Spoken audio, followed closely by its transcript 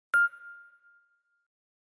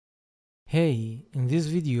Hey, in this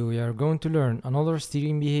video we are going to learn another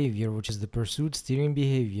steering behavior, which is the pursuit steering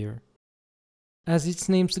behavior. As its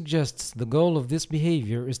name suggests, the goal of this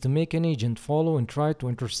behavior is to make an agent follow and try to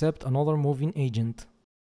intercept another moving agent.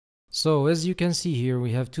 So as you can see here,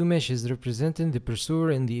 we have two meshes representing the pursuer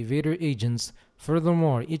and the evader agents.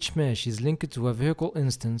 Furthermore, each mesh is linked to a vehicle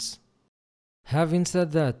instance. Having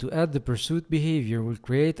said that, to add the pursuit behavior, we'll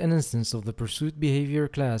create an instance of the pursuit behavior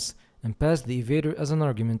class and pass the evader as an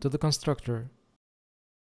argument to the constructor.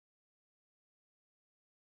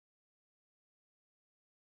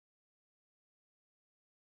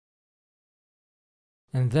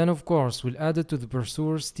 And then of course we'll add it to the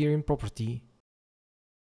pursuer steering property.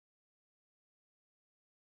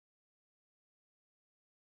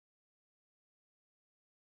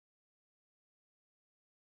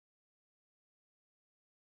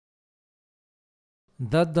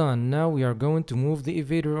 That done, now we are going to move the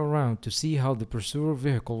evader around to see how the pursuer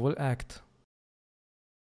vehicle will act.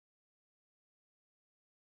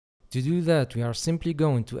 To do that, we are simply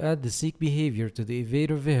going to add the seek behavior to the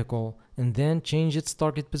evader vehicle and then change its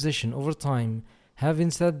target position over time.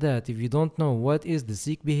 Having said that, if you don't know what is the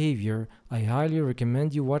seek behavior, I highly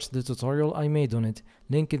recommend you watch the tutorial I made on it,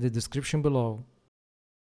 link in the description below.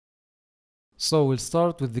 So we'll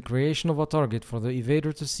start with the creation of a target for the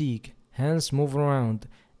evader to seek, hence move around,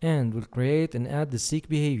 and we'll create and add the seek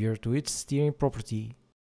behavior to its steering property.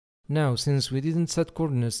 Now, since we didn't set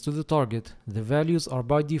coordinates to the target, the values are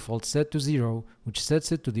by default set to 0, which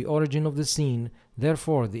sets it to the origin of the scene.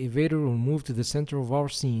 Therefore, the evader will move to the center of our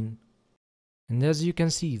scene. And as you can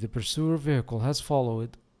see, the pursuer vehicle has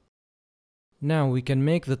followed. Now we can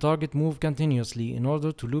make the target move continuously in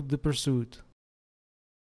order to loop the pursuit.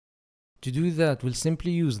 To do that, we'll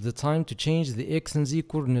simply use the time to change the x and z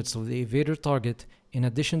coordinates of the evader target, in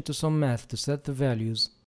addition to some math to set the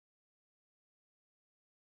values.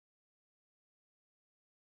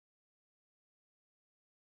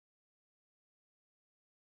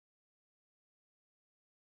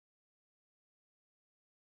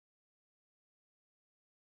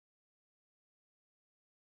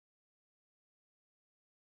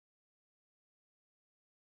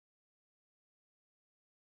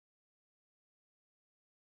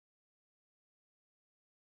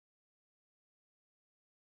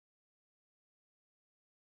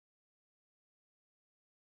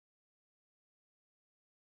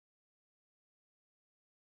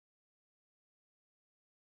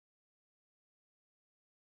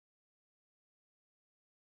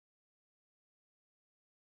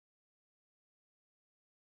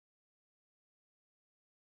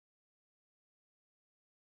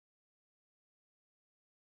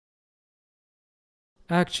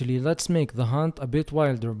 Actually, let's make the hunt a bit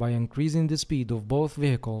wilder by increasing the speed of both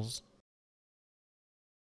vehicles.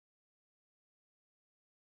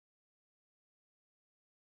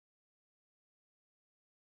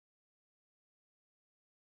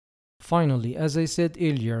 Finally, as I said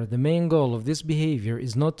earlier, the main goal of this behavior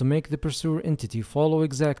is not to make the pursuer entity follow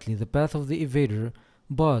exactly the path of the evader,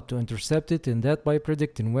 but to intercept it, and that by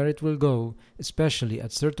predicting where it will go, especially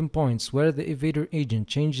at certain points where the evader agent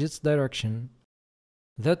changes its direction.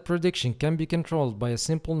 That prediction can be controlled by a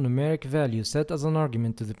simple numeric value set as an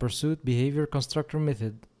argument to the pursuit behavior constructor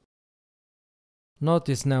method.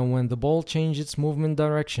 Notice now when the ball changes its movement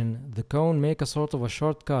direction, the cone makes a sort of a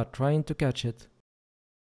shortcut trying to catch it.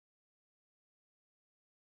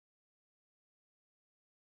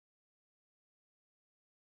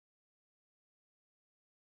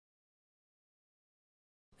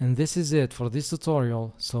 And this is it for this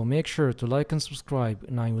tutorial, so make sure to like and subscribe,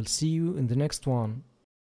 and I will see you in the next one.